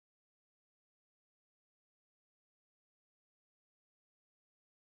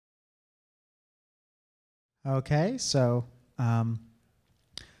Okay, so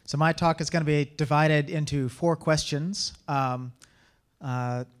my talk is going to be divided into 4 questions. I'm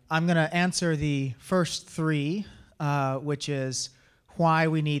going to answer the first 3, which is why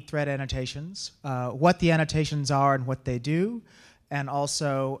we need thread annotations, what the annotations are and what they do, and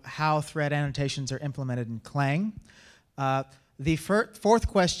also how thread annotations are implemented in Clang. The fourth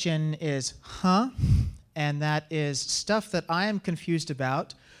question is, and that is stuff that I am confused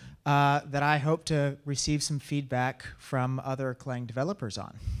about that I hope to receive some feedback from other Clang developers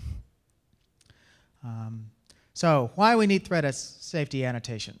on. So why we need thread safety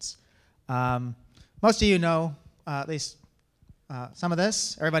annotations. Most of you know at least some of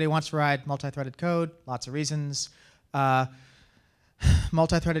this. Everybody wants to write multi-threaded code, lots of reasons.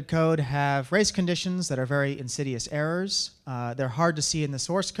 Multi-threaded code have race conditions that are very insidious errors. They're hard to see in the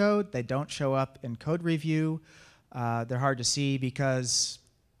source code. They don't show up in code review. They're hard to see because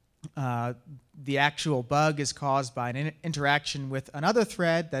the actual bug is caused by an interaction with another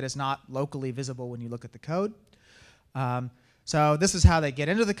thread that is not locally visible when you look at the code. So this is how they get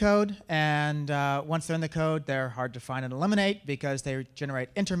into the code, and once they're in the code, they're hard to find and eliminate because they generate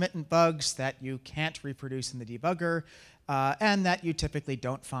intermittent bugs that you can't reproduce in the debugger and that you typically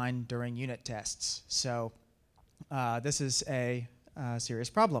don't find during unit tests. So this is a serious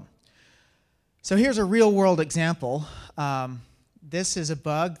problem. So here's a real-world example. This is a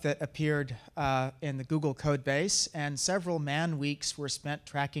bug that appeared in the Google code base, and several man-weeks were spent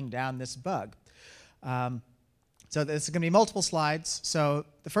tracking down this bug. So this is going to be multiple slides. So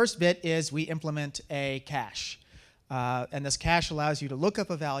the first bit is we implement a cache. And this cache allows you to look up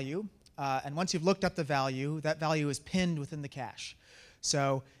a value. And once you've looked up the value, that value is pinned within the cache.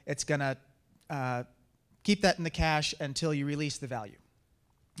 So it's going to keep that in the cache until you release the value.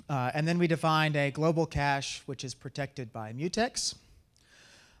 And then we defined a global cache, which is protected by mutex.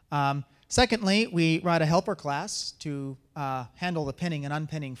 Secondly, we write a helper class to handle the pinning and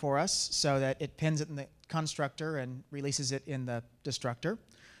unpinning for us so that it pins it in the constructor and releases it in the destructor.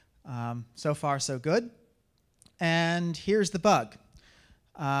 So far, so good. And here's the bug.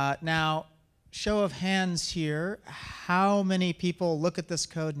 Now, show of hands here, how many people look at this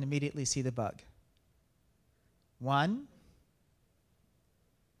code and immediately see the bug? 1,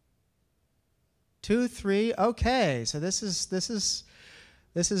 2, 3. Okay, so this is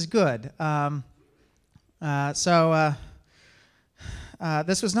good.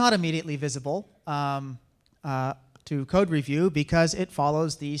 This was not immediately visible to code review because it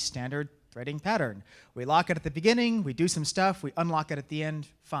follows the standard threading pattern. We lock it at the beginning, we do some stuff, we unlock it at the end,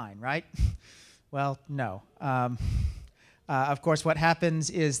 fine, right? Well, no. Of course, what happens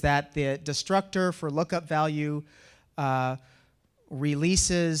is that the destructor for lookup value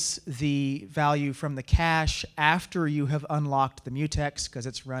releases the value from the cache after you have unlocked the mutex because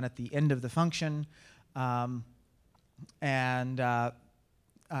it's run at the end of the function.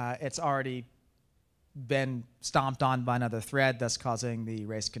 It's already been stomped on by another thread, thus causing the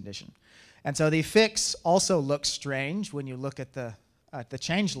race condition. And so the fix also looks strange when you look at the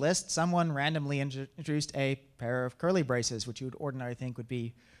change list. Someone randomly introduced a pair of curly braces, which you would ordinarily think would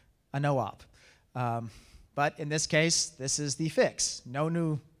be a no-op. But in this case, this is the fix. No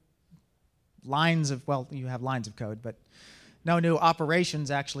new lines of, well, you have lines of code, but no new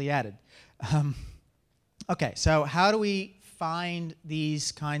operations actually added. Okay, so how do we find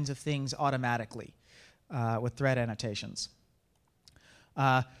these kinds of things automatically with thread annotations?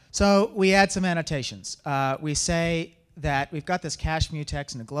 So we add some annotations. We say that we've got this cache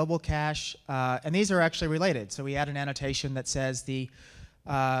mutex and a global cache, and these are actually related. So we add an annotation that says the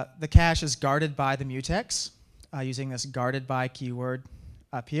cache is guarded by the mutex using this guarded by keyword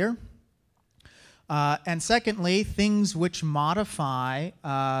up here. And secondly, things which modify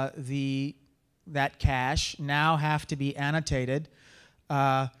that cache now have to be annotated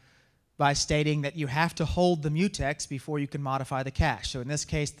by stating that you have to hold the mutex before you can modify the cache. So in this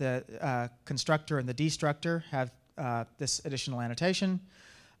case, the constructor and the destructor have this additional annotation.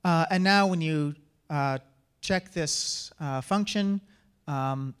 And now when you check this function,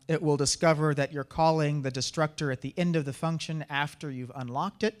 it will discover that you're calling the destructor at the end of the function after you've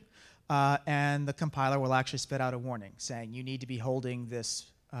unlocked it. And the compiler will actually spit out a warning saying you need to be holding this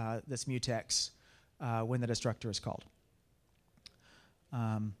mutex when the destructor is called.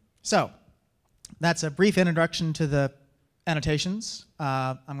 So that's a brief introduction to the annotations.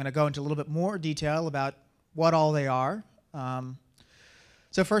 I'm going to go into a little bit more detail about what all they are.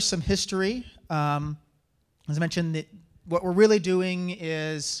 So first, some history. As I mentioned, what we're really doing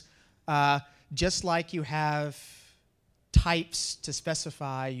is just like you have types to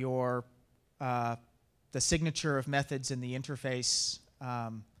specify the signature of methods in the interface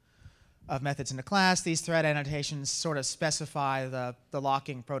of methods in the class. These thread annotations sort of specify the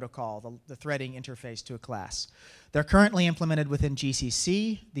locking protocol, the threading interface to a class. They're currently implemented within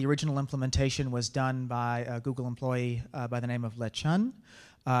GCC. The original implementation was done by a Google employee by the name of Le Chun.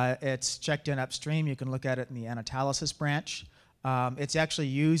 It's checked in upstream. You can look at it in the Annotations branch. It's actually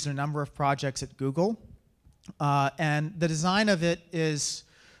used in a number of projects at Google. And the design of it is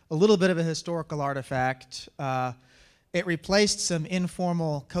a little bit of a historical artifact. It replaced some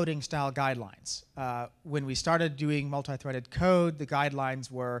informal coding style guidelines. When we started doing multi-threaded code, the guidelines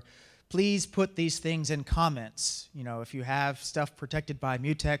were, please put these things in comments. You know, if you have stuff protected by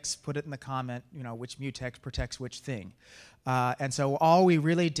mutex, put it in the comment, you know, which mutex protects which thing. And so all we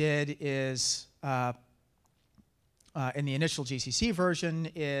really did is, in the initial GCC version,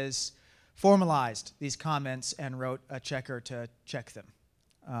 is formalized these comments and wrote a checker to check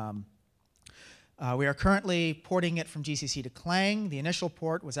them. We are currently porting it from GCC to Clang. The initial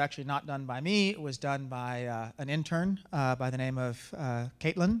port was actually not done by me. It was done by an intern by the name of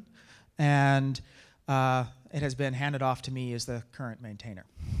Caitlin. And it has been handed off to me as the current maintainer.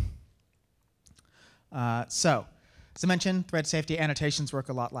 So, as I mentioned, thread safety annotations work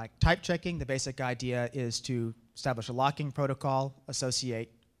a lot like type checking. The basic idea is to establish a locking protocol,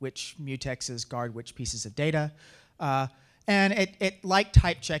 associate which mutexes guard which pieces of data. And it, like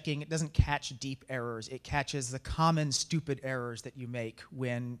type checking, it doesn't catch deep errors. It catches the common stupid errors that you make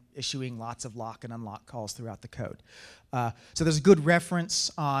when issuing lots of lock and unlock calls throughout the code. So there's a good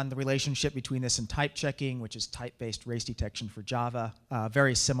reference on the relationship between this and type checking, which is type-based race detection for Java.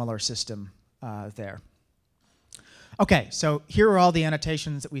 Very similar system there. Okay, so here are all the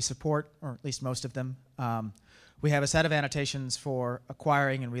annotations that we support, or at least most of them. We have a set of annotations for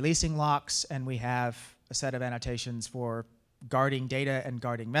acquiring and releasing locks, and we have a set of annotations for guarding data and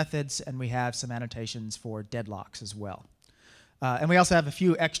guarding methods, and we have some annotations for deadlocks as well. And we also have a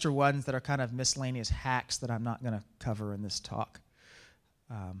few extra ones that are kind of miscellaneous hacks that I'm not going to cover in this talk.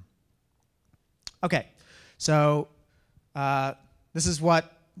 Okay, so this is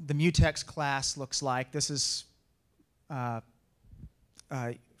what the mutex class looks like. This is,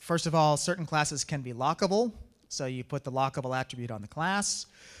 first of all, certain classes can be lockable. So you put the lockable attribute on the class.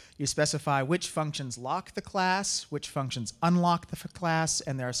 You specify which functions lock the class, which functions unlock the class,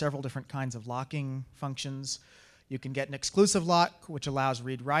 and there are several different kinds of locking functions. You can get an exclusive lock, which allows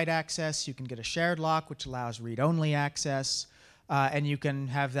read-write access. You can get a shared lock, which allows read-only access. And you can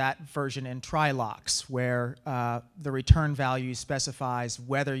have that version in try locks, where the return value specifies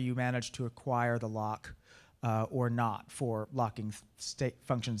whether you manage to acquire the lock or not for locking state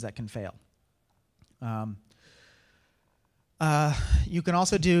functions that can fail. You can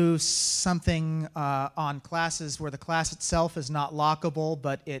also do something on classes where the class itself is not lockable,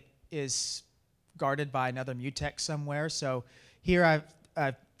 but it is guarded by another mutex somewhere. So here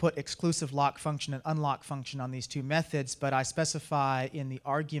I've put exclusive lock function and unlock function on these two methods, but I specify in the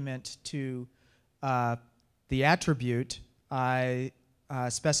argument to the attribute, I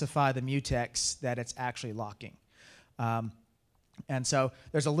specify the mutex that it's actually locking. And so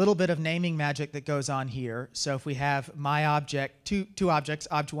there's a little bit of naming magic that goes on here. So if we have my object, two objects,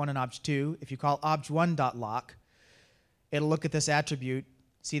 obj1 and obj2, if you call obj1.lock, it'll look at this attribute,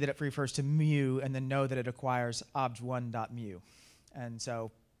 see that it refers to mu, and then know that it acquires obj1.mu. And so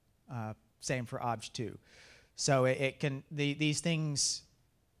same for obj2. So it can, these things,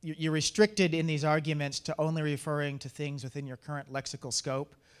 you're restricted in these arguments to only referring to things within your current lexical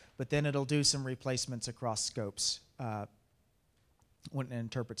scope, but then it'll do some replacements across scopes when it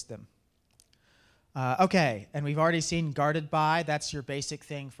interprets them. Okay, and we've already seen guarded by. That's your basic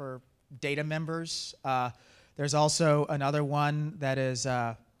thing for data members. There's also another one that is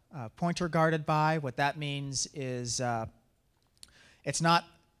pointer guarded by. What that means is it's not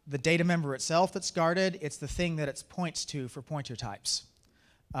the data member itself that's guarded, it's the thing that it points to for pointer types.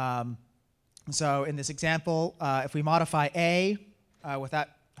 So in this example, if we modify A without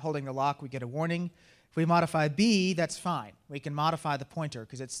holding the lock, we get a warning. If we modify B, that's fine. We can modify the pointer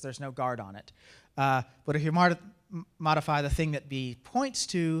because there's no guard on it. But if you modify the thing that B points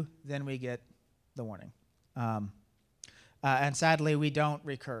to, then we get the warning. And sadly, we don't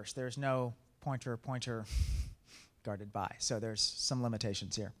recurse. There's no pointer guarded by. So there's some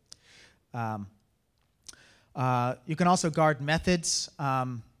limitations here. You can also guard methods.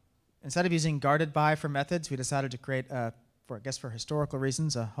 Instead of using guarded by for methods, we decided to create, I guess for historical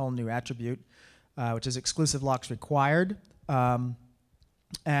reasons, a whole new attribute, which is exclusive locks required. And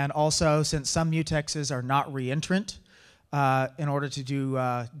also, since some mutexes are not reentrant, in order to do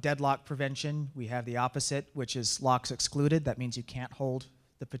deadlock prevention, we have the opposite, which is locks excluded. That means you can't hold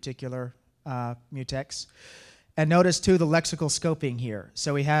the particular mutex. And notice, too, the lexical scoping here.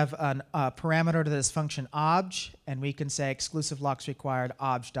 So we have a parameter to this function obj, and we can say exclusive locks required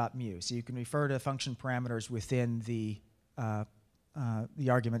obj.mu. So you can refer to function parameters within the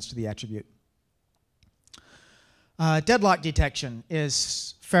arguments to the attribute. Deadlock detection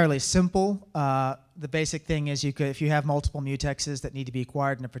is fairly simple. The basic thing is if you have multiple mutexes that need to be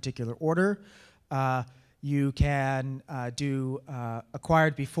acquired in a particular order, you can do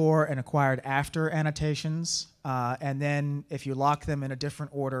acquired before and acquired after annotations. And then if you lock them in a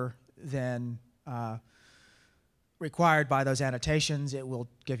different order than required by those annotations, it will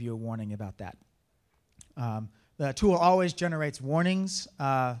give you a warning about that. The tool always generates warnings.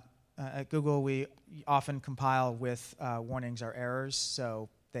 At Google, we often compile with warnings or errors, so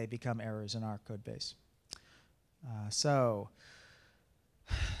they become errors in our code base. So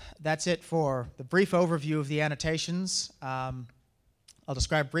that's it for the brief overview of the annotations. I'll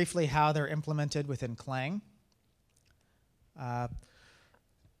describe briefly how they're implemented within Clang.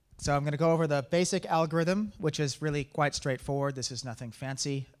 So I'm going to go over the basic algorithm, which is really quite straightforward. This is nothing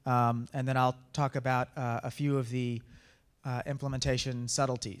fancy. And then I'll talk about a few of the implementation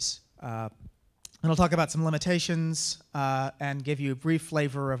subtleties. And I'll talk about some limitations and give you a brief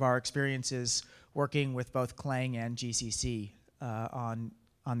flavor of our experiences working with both Clang and GCC on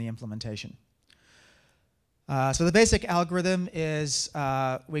the implementation. So the basic algorithm is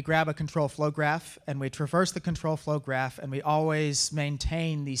we grab a control flow graph and we traverse the control flow graph, and we always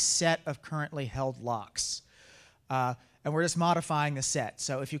maintain the set of currently held locks. And we're just modifying the set.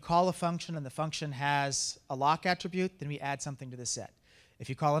 So if you call a function and the function has a lock attribute, then we add something to the set. If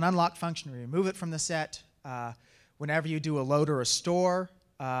you call an unlock function, we remove it from the set. Whenever you do a load or a store,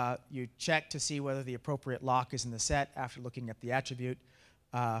 you check to see whether the appropriate lock is in the set after looking at the attribute.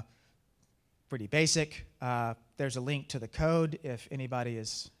 Pretty basic. There's a link to the code if anybody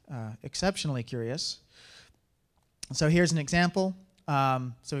is exceptionally curious. So here's an example.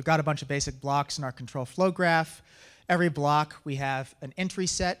 So we've got a bunch of basic blocks in our control flow graph. Every block we have an entry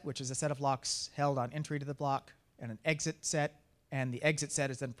set, which is a set of locks held on entry to the block, and an exit set. And the exit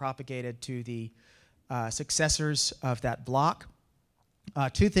set is then propagated to the successors of that block.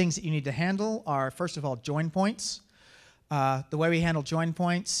 Two things that you need to handle are, first of all, join points. The way we handle join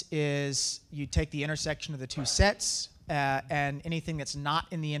points is you take the intersection of the two sets, and anything that's not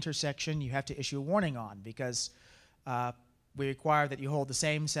in the intersection you have to issue a warning on, because we require that you hold the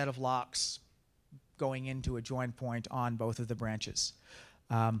same set of locks going into a join point on both of the branches.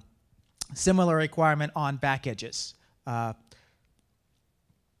 Similar requirement on back edges.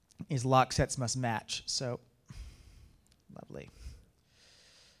 Is lock sets must match. So, lovely.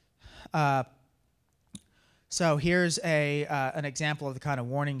 So here's an example of the kind of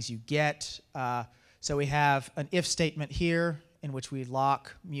warnings you get. So we have an if statement here in which we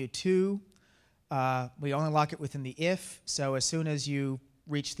lock mu2. We only lock it within the if. So as soon as you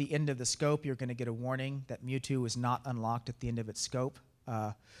reach the end of the scope, you're going to get a warning that mu2 is not unlocked at the end of its scope.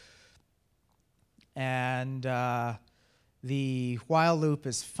 The while loop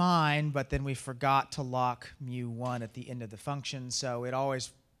is fine, but then we forgot to lock mu1 at the end of the function, so it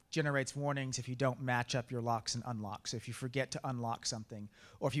always generates warnings if you don't match up your locks and unlocks. So if you forget to unlock something,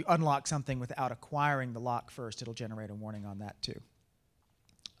 or if you unlock something without acquiring the lock first, it'll generate a warning on that too.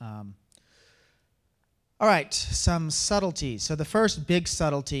 All right, some subtleties. So the first big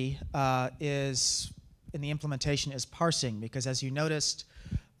subtlety is in the implementation is parsing, because as you noticed,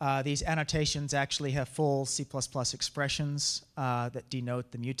 these annotations actually have full C++ expressions that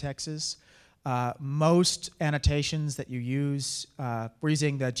denote the mutexes. Most annotations that you use, we're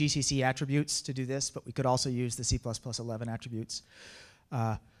using the GCC attributes to do this, but we could also use the C++11 attributes.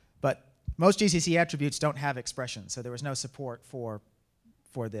 But most GCC attributes don't have expressions, so there was no support for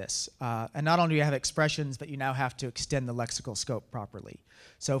this. And not only do you have expressions, but you now have to extend the lexical scope properly.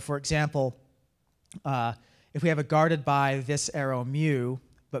 So for example, if we have a guarded by this arrow mu,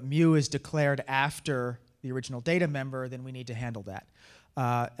 but mu is declared after the original data member, then we need to handle that.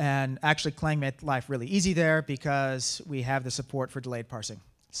 And actually, Clang made life really easy there because we have the support for delayed parsing.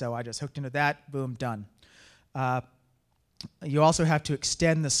 So I just hooked into that, boom, done. You also have to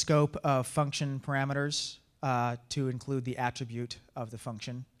extend the scope of function parameters to include the attribute of the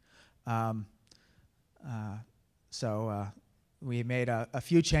function. We made a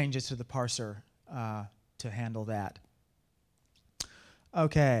few changes to the parser to handle that.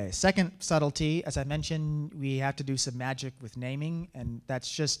 Okay, second subtlety, as I mentioned, we have to do some magic with naming, and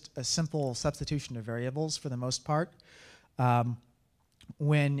that's just a simple substitution of variables for the most part.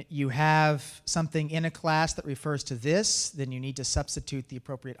 When you have something in a class that refers to this, then you need to substitute the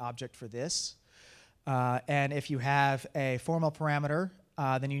appropriate object for this. And if you have a formal parameter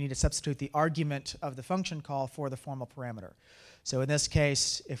then you need to substitute the argument of the function call for the formal parameter. So in this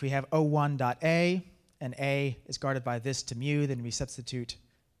case, if we have o1.a, and a is guarded by this to mu, then we substitute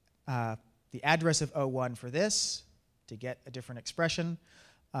the address of o1 for this to get a different expression,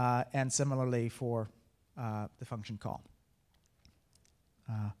 and similarly for the function call.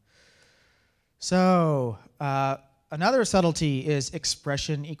 Another subtlety is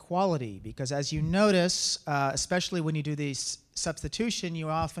expression equality, because as you notice, especially when you do these substitution, you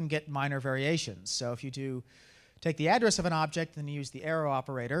often get minor variations. So if you take the address of an object and use the arrow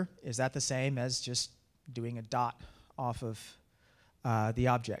operator, is that the same as just doing a dot off of the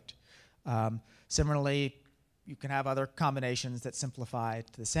object? Similarly, you can have other combinations that simplify it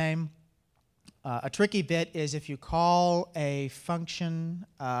to the same. A tricky bit is if you call a function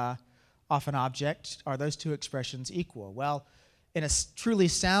off an object, are those two expressions equal? Well, in a truly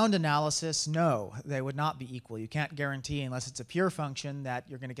sound analysis, no, they would not be equal. You can't guarantee, unless it's a pure function, that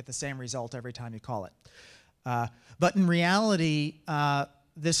you're going to get the same result every time you call it. But in reality,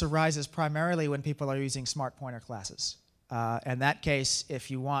 this arises primarily when people are using smart pointer classes. In that case, if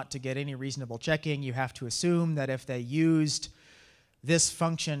you want to get any reasonable checking, you have to assume that if they used this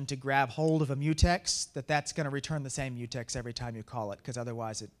function to grab hold of a mutex, that's going to return the same mutex every time you call it, because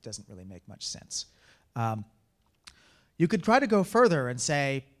otherwise it doesn't really make much sense. You could try to go further and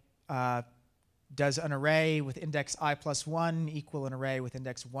say, does an array with index I plus 1 equal an array with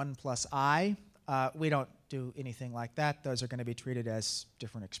index 1 plus I? We don't do anything like that. Those are going to be treated as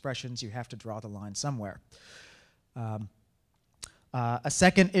different expressions. You have to draw the line somewhere. A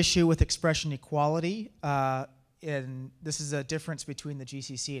second issue with expression equality, and this is a difference between the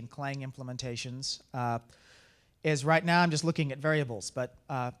GCC and Clang implementations, is right now I'm just looking at variables, but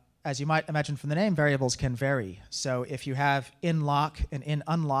as you might imagine from the name, variables can vary. So if you have in lock and in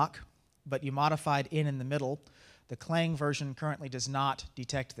unlock, but you modified in the middle, the Clang version currently does not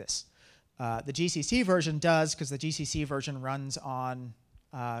detect this. The GCC version does, because the GCC version runs on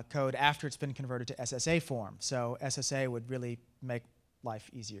code after it's been converted to SSA form. So SSA would really make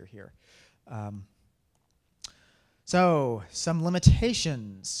life easier here. So some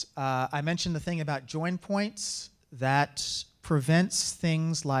limitations. I mentioned the thing about join points that prevents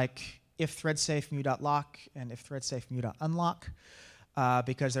things like if threadsafe mu.lock and if threadsafe mu.unlock.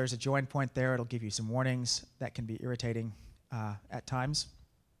 Because there's a join point there, it'll give you some warnings that can be irritating at times.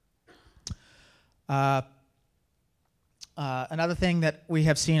 Another thing that we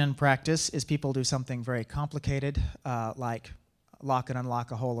have seen in practice is people do something very complicated, like lock and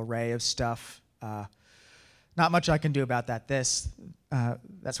unlock a whole array of stuff. Not much I can do about that.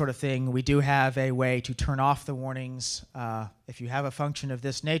 That sort of thing. We do have a way to turn off the warnings. If you have a function of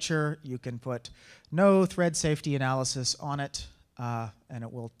this nature, you can put no thread safety analysis on it, and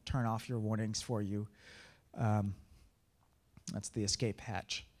it will turn off your warnings for you. That's the escape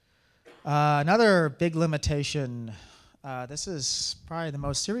hatch. Another big limitation, this is probably the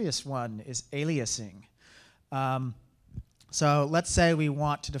most serious one, is aliasing. So let's say we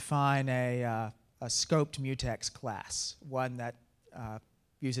want to define a scoped mutex class, one that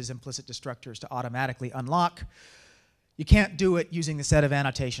uses implicit destructors to automatically unlock. You can't do it using the set of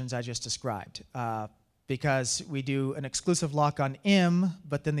annotations I just described, because we do an exclusive lock on im,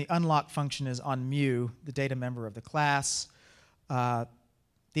 but then the unlock function is on mu, the data member of the class.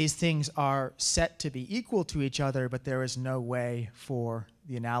 These things are set to be equal to each other, but there is no way for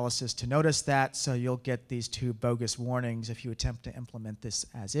the analysis to notice that, so you'll get these two bogus warnings if you attempt to implement this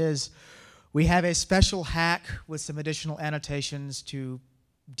as is. We have a special hack with some additional annotations to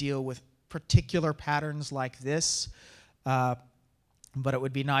deal with particular patterns like this, but it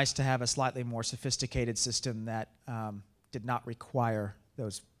would be nice to have a slightly more sophisticated system that did not require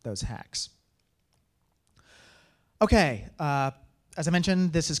those hacks. Okay. As I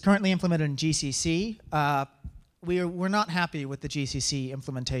mentioned, this is currently implemented in GCC. We're not happy with the GCC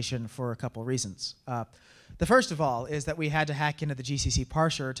implementation for a couple reasons. The first of all is that we had to hack into the GCC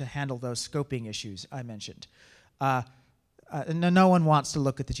parser to handle those scoping issues I mentioned. No one wants to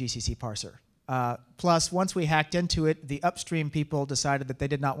look at the GCC parser. Plus, once we hacked into it, the upstream people decided that they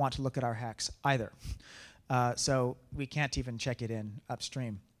did not want to look at our hacks either. So we can't even check it in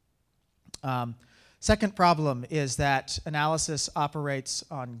upstream. Second problem is that analysis operates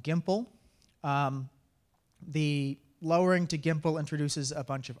on Gimple. The lowering to Gimple introduces a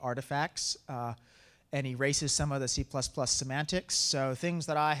bunch of artifacts and erases some of the C++ semantics. So things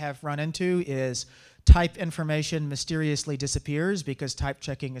that I have run into is type information mysteriously disappears because type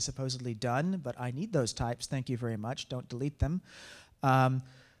checking is supposedly done, but I need those types, thank you very much, don't delete them.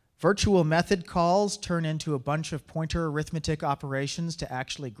 Virtual method calls turn into a bunch of pointer arithmetic operations to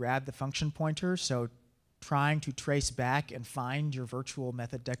actually grab the function pointer, so trying to trace back and find your virtual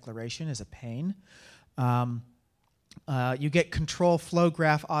method declaration is a pain. You get control flow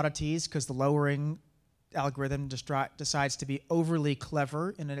graph oddities because the lowering algorithm decides to be overly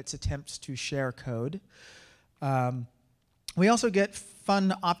clever in its attempts to share code. We also get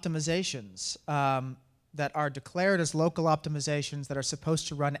fun optimizations that are declared as local optimizations that are supposed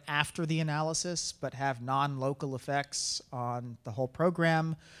to run after the analysis but have non-local effects on the whole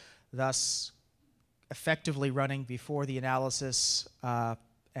program, thus effectively running before the analysis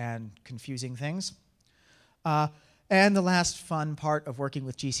and confusing things. And the last fun part of working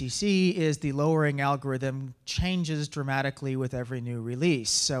with GCC is the lowering algorithm changes dramatically with every new release.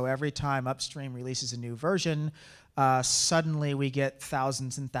 So every time upstream releases a new version, suddenly we get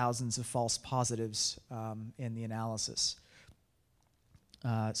thousands and thousands of false positives in the analysis.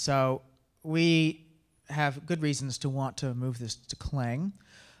 So we have good reasons to want to move this to Clang.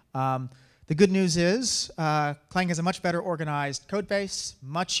 The good news is Clang has a much better organized code base,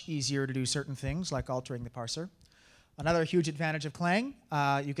 much easier to do certain things like altering the parser. Another huge advantage of Clang,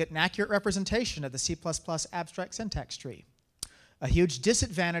 you get an accurate representation of the C++ abstract syntax tree. A huge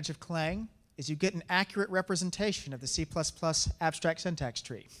disadvantage of Clang is you get an accurate representation of the C++ abstract syntax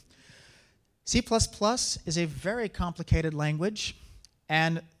tree. C++ is a very complicated language,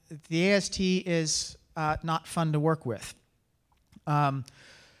 and the AST is not fun to work with.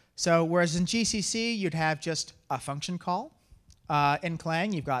 So whereas in GCC, you'd have just a function call, in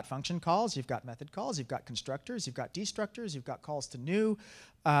Clang, you've got function calls, you've got method calls, you've got constructors, you've got destructors, you've got calls to new,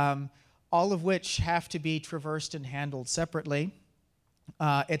 all of which have to be traversed and handled separately.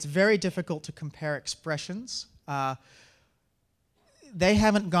 It's very difficult to compare expressions. They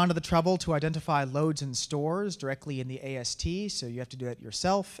haven't gone to the trouble to identify loads and stores directly in the AST, so you have to do it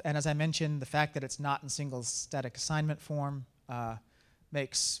yourself. And as I mentioned, the fact that it's not in single static assignment form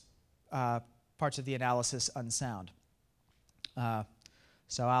makes parts of the analysis unsound.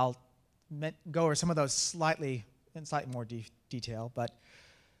 So I'll go over some of those in slightly more detail. But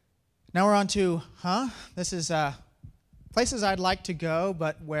now we're on to, this is places I'd like to go,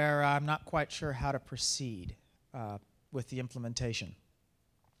 but where I'm not quite sure how to proceed with the implementation.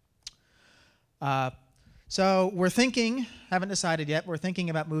 So we're thinking, haven't decided yet, we're thinking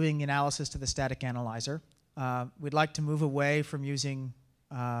about moving the analysis to the static analyzer. We'd like to move away from using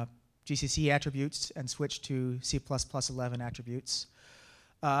GCC attributes and switch to C++11 attributes.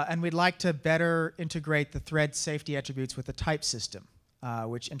 And we'd like to better integrate the thread safety attributes with the type system,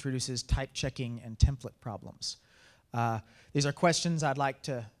 which introduces type checking and template problems. These are questions I'd like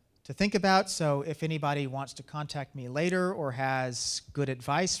to think about, so if anybody wants to contact me later or has good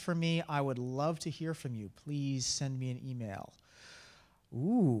advice for me, I would love to hear from you. Please send me an email.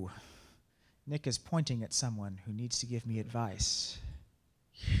 Ooh, Nick is pointing at someone who needs to give me advice.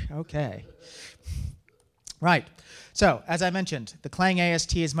 Okay. Right. So, as I mentioned, the Clang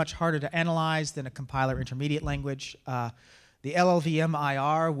AST is much harder to analyze than a compiler intermediate language. The LLVM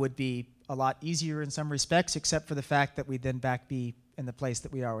IR would be a lot easier in some respects, except for the fact that we'd then back be in the place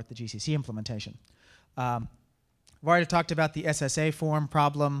that we are with the GCC implementation. I've already talked about the SSA form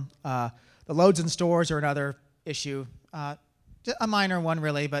problem. The loads and stores are another issue. A minor one,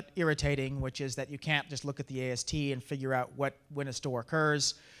 really, but irritating, which is that you can't just look at the AST and figure out when a store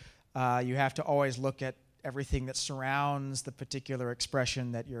occurs. You have to always look at everything that surrounds the particular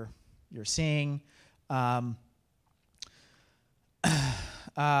expression that you're seeing. My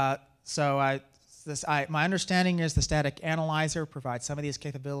understanding is the static analyzer provides some of these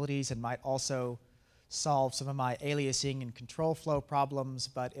capabilities and might also solve some of my aliasing and control flow problems,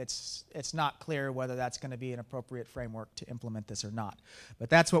 but it's not clear whether that's going to be an appropriate framework to implement this or not. But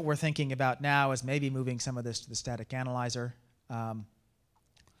that's what we're thinking about now, is maybe moving some of this to the static analyzer.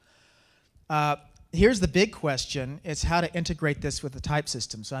 Here's the big question, is how to integrate this with the type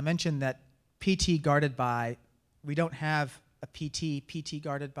system. So I mentioned that PT guarded by, we don't have a PT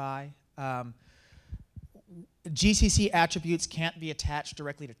guarded by. GCC attributes can't be attached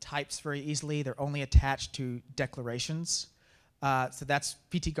directly to types very easily. They're only attached to declarations. So that's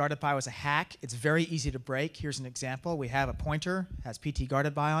PT guarded by was a hack. It's very easy to break. Here's an example. We have a pointer, has PT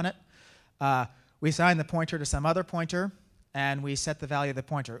guarded by on it. We assign the pointer to some other pointer, and we set the value of the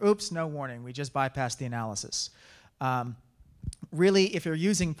pointer. Oops, no warning. We just bypassed the analysis. Really, if you're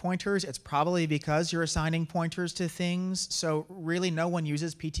using pointers, it's probably because you're assigning pointers to things. So really, no one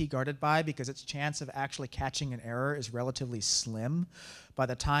uses PT guarded by because its chance of actually catching an error is relatively slim. By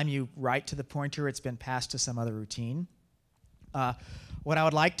the time you write to the pointer, it's been passed to some other routine. What I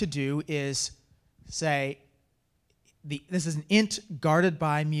would like to do is say, this is an int guarded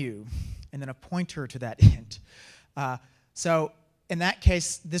by mu, and then a pointer to that int. So in that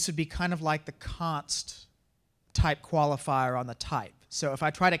case, this would be kind of like the const type qualifier on the type. So if I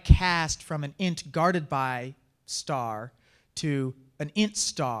try to cast from an int guarded by star to an int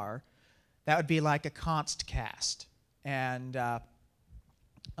star, that would be like a const cast. And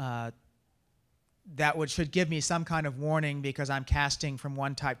that should give me some kind of warning because I'm casting from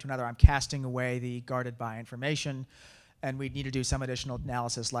one type to another. I'm casting away the guarded by information. And we'd need to do some additional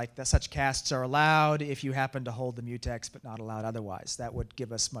analysis like that such casts are allowed if you happen to hold the mutex but not allowed otherwise. That would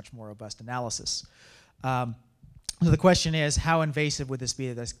give us much more robust analysis. So the question is, how invasive would this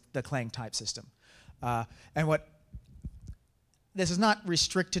be to the Clang type system? This is not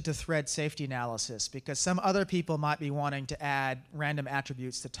restricted to thread safety analysis because some other people might be wanting to add random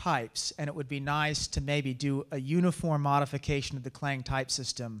attributes to types, and it would be nice to maybe do a uniform modification of the Clang type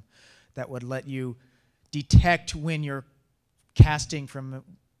system that would let you detect when you're casting from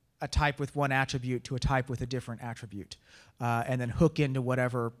a type with one attribute to a type with a different attribute, and then hook into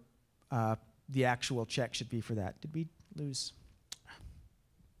whatever the actual check should be for that. Did we lose?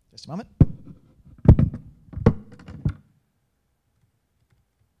 Just a moment.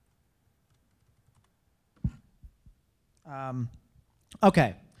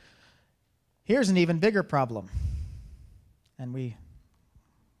 Okay. Here's an even bigger problem. And we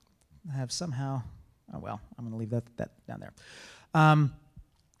have somehow, oh well, I'm going to leave that down there.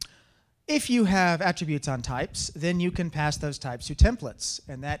 If you have attributes on types, then you can pass those types to templates,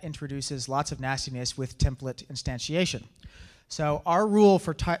 and that introduces lots of nastiness with template instantiation. So our rule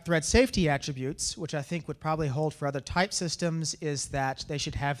for thread safety attributes, which I think would probably hold for other type systems, is that they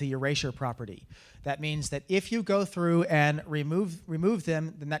should have the erasure property. That means that if you go through and remove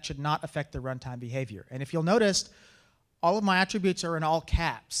them, then that should not affect the runtime behavior. And if you'll notice, all of my attributes are in all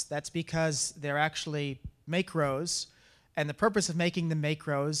caps. That's because they're actually macros, and the purpose of making them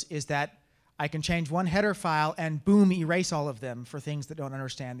macros is that I can change one header file and boom, erase all of them for things that don't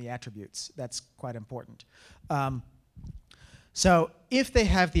understand the attributes. That's quite important. So if they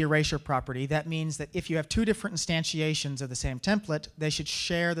have the erasure property, that means that if you have two different instantiations of the same template, they should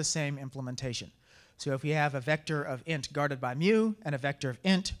share the same implementation. So if we have a vector of int guarded by mu and a vector of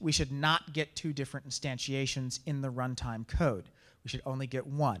int, we should not get two different instantiations in the runtime code. We should only get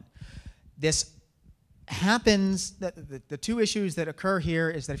one. This happens, the two issues that occur here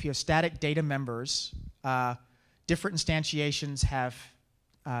is that if you have static data members, different instantiations have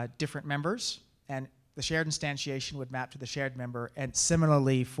different members, and the shared instantiation would map to the shared member, and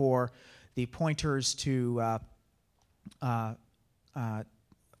similarly for the pointers to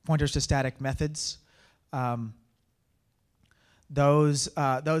static methods.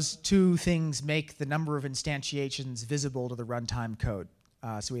 Those two things make the number of instantiations visible to the runtime code,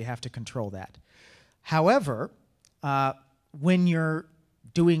 so we have to control that. However, when you're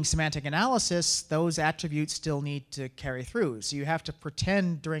doing semantic analysis, those attributes still need to carry through. So you have to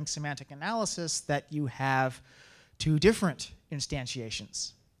pretend during semantic analysis that you have two different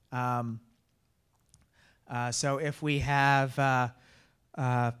instantiations. So if we have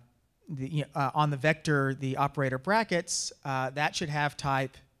on the vector the operator brackets, that should have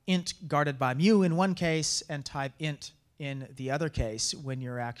type int guarded by mu in one case and type int in the other case when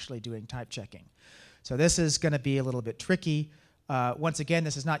you're actually doing type checking. So this is going to be a little bit tricky. Once again,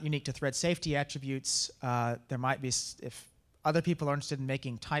 this is not unique to thread safety attributes. There might be, if other people are interested in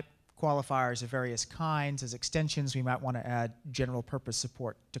making type qualifiers of various kinds as extensions, we might want to add general purpose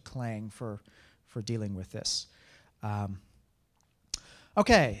support to Clang for dealing with this.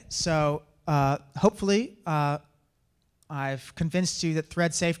 Okay, so hopefully I've convinced you that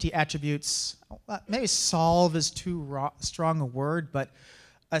thread safety attributes, maybe solve is too strong a word, but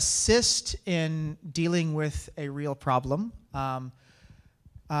assist in dealing with a real problem.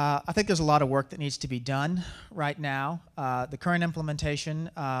 I think there's a lot of work that needs to be done right now. The current implementation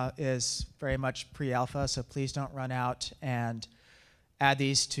is very much pre-alpha, so please don't run out and add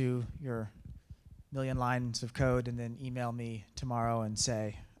these to your million lines of code and then email me tomorrow and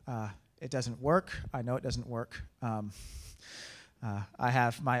say, it doesn't work. I know it doesn't work. I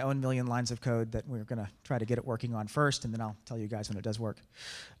have my own million lines of code that we're going to try to get it working on first, and then I'll tell you guys when it does work.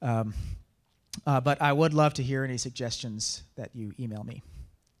 But I would love to hear any suggestions that you email me.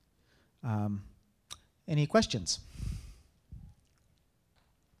 Any questions?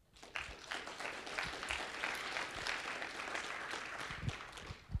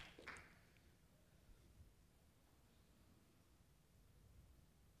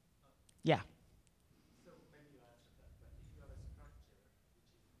 Yeah.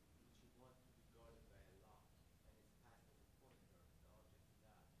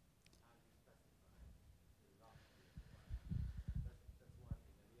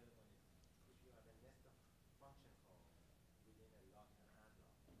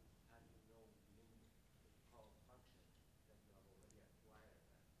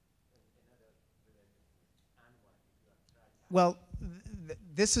 Well,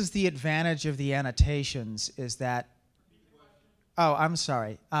 this is the advantage of the annotations, is that... Oh, I'm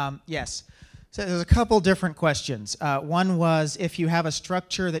sorry. Yes. So there's a couple different questions. One was, if you have a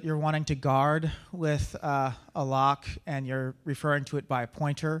structure that you're wanting to guard with a lock and you're referring to it by a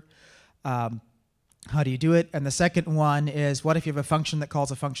pointer, how do you do it? And the second one is, what if you have a function that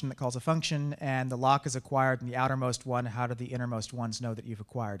calls a function that calls a function, and the lock is acquired in the outermost one? How do the innermost ones know that you've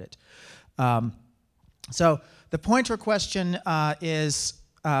acquired it? So the pointer question is,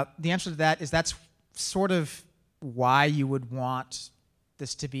 the answer to that is that's sort of why you would want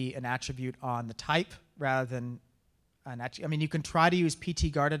this to be an attribute on the type rather than an attribute. I mean, you can try to use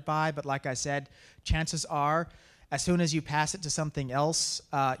pt guarded by, but like I said, chances are, as soon as you pass it to something else,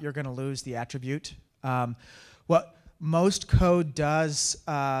 you're going to lose the attribute. What most code does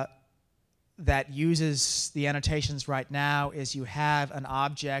that uses the annotations right now is you have an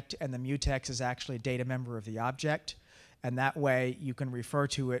object and the mutex is actually a data member of the object, and that way you can refer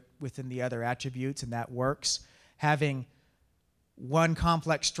to it within the other attributes, and that works. Having one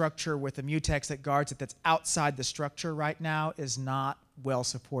complex structure with a mutex that guards it that's outside the structure right now is not well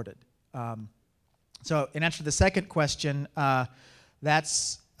supported. So in answer to the second question,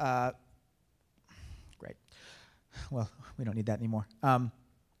 that's great. Well, we don't need that anymore.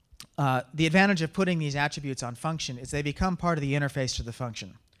 The advantage of putting these attributes on function is they become part of the interface to the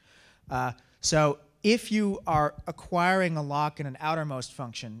function. So if you are acquiring a lock in an outermost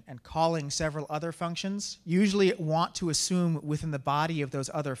function and calling several other functions, usually want to assume within the body of those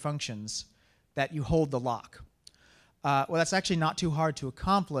other functions that you hold the lock. Well, that's actually not too hard to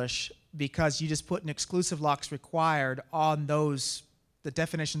accomplish, because you just put an exclusive locks required on those, the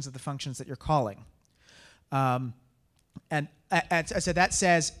definitions of the functions that you're calling. And so that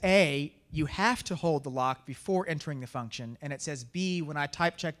says, A, you have to hold the lock before entering the function, and it says, B, when I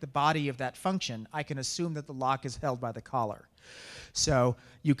type check the body of that function, I can assume that the lock is held by the caller. So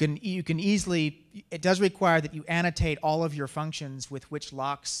you can easily, it does require that you annotate all of your functions with which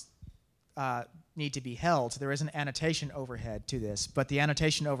locks need to be held. So there is an annotation overhead to this, but the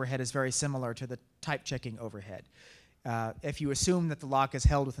annotation overhead is very similar to the type checking overhead. If you assume that the lock is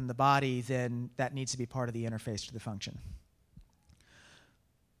held within the body, then that needs to be part of the interface to the function.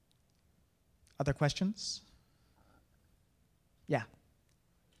 Other questions? Yeah.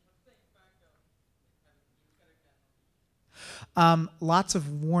 Lots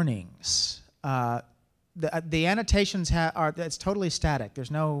of warnings. The annotations it's totally static.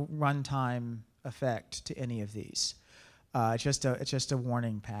 There's no runtime effect to any of these. It's just a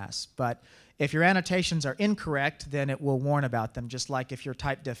warning pass. But if your annotations are incorrect, then it will warn about them. Just like if your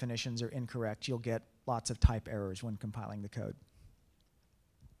type definitions are incorrect, you'll get lots of type errors when compiling the code.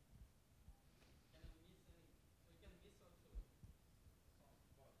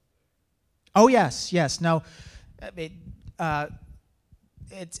 Oh yes, yes. No, it's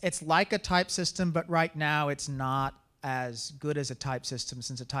like a type system, but right now it's not as good as a type system,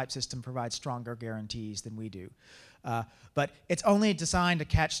 since a type system provides stronger guarantees than we do. But it's only designed to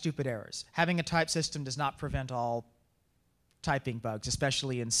catch stupid errors. Having a type system does not prevent all typing bugs,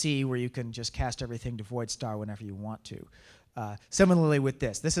 especially in C, where you can just cast everything to void star whenever you want to. Similarly with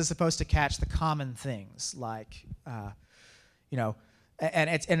this is supposed to catch the common things, like, you know, and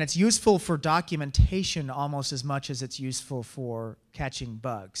it's useful for documentation almost as much as it's useful for catching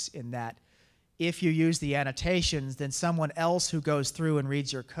bugs, in that if you use the annotations, then someone else who goes through and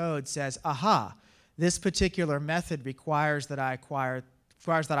reads your code says, aha, this particular method requires that I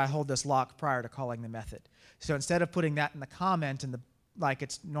hold this lock prior to calling the method. So instead of putting that in the comment like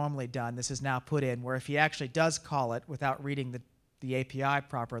it's normally done, this is now put in, where if he actually does call it without reading the API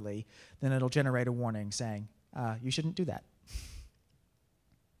properly, then it'll generate a warning saying, you shouldn't do that.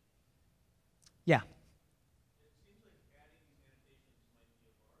 Yeah.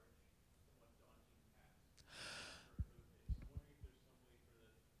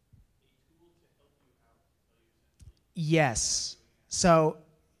 Yes. So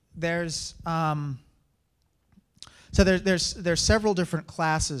there's several different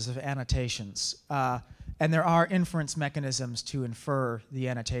classes of annotations, and there are inference mechanisms to infer the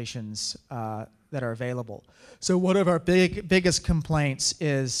annotations that are available. So one of our biggest complaints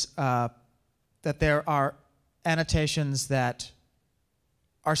is that there are annotations that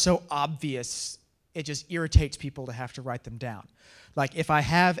are so obvious it just irritates people to have to write them down. Like if I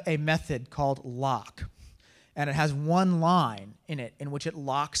have a method called lock, and it has one line in it in which it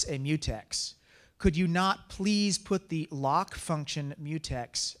locks a mutex, could you not please put the lock function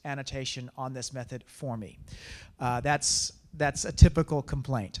mutex annotation on this method for me? That's a typical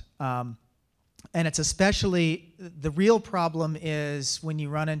complaint. And it's especially, the real problem is when you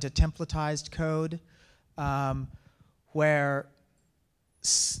run into templatized code, where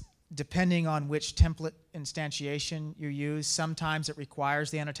depending on which template instantiation you use, sometimes it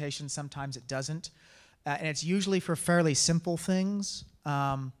requires the annotation, sometimes it doesn't. And it's usually for fairly simple things,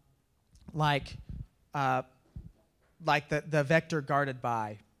 like the vector guarded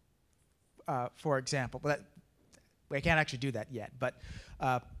by, for example. But we can't actually do that yet. But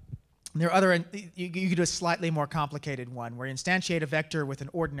there are other, you could do a slightly more complicated one where you instantiate a vector with an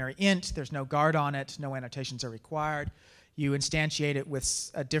ordinary int, there's no guard on it, no annotations are required. You instantiate it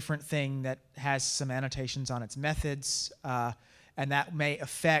with a different thing that has some annotations on its methods, and that may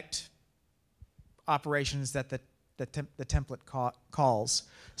affect operations that the template calls.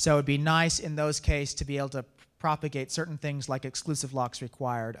 So it would be nice in those cases to be able to propagate certain things like exclusive locks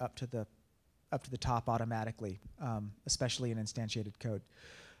required up to the top automatically, especially in instantiated code.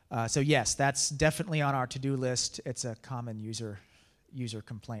 So yes, that's definitely on our to-do list. It's a common user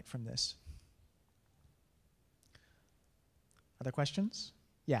complaint from this. Other questions?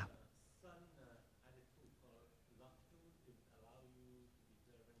 Yeah.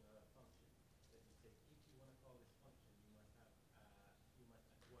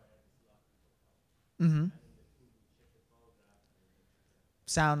 Mm-hmm.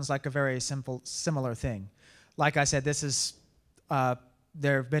 Sounds like a very similar thing. Like I said, this is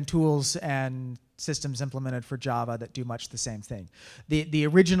there have been tools and systems implemented for Java that do much the same thing. The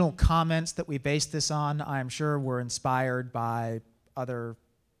original comments that we based this on, I'm sure, were inspired by other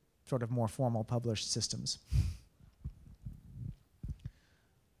sort of more formal published systems.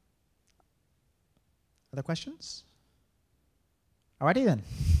 Other questions? Alrighty then.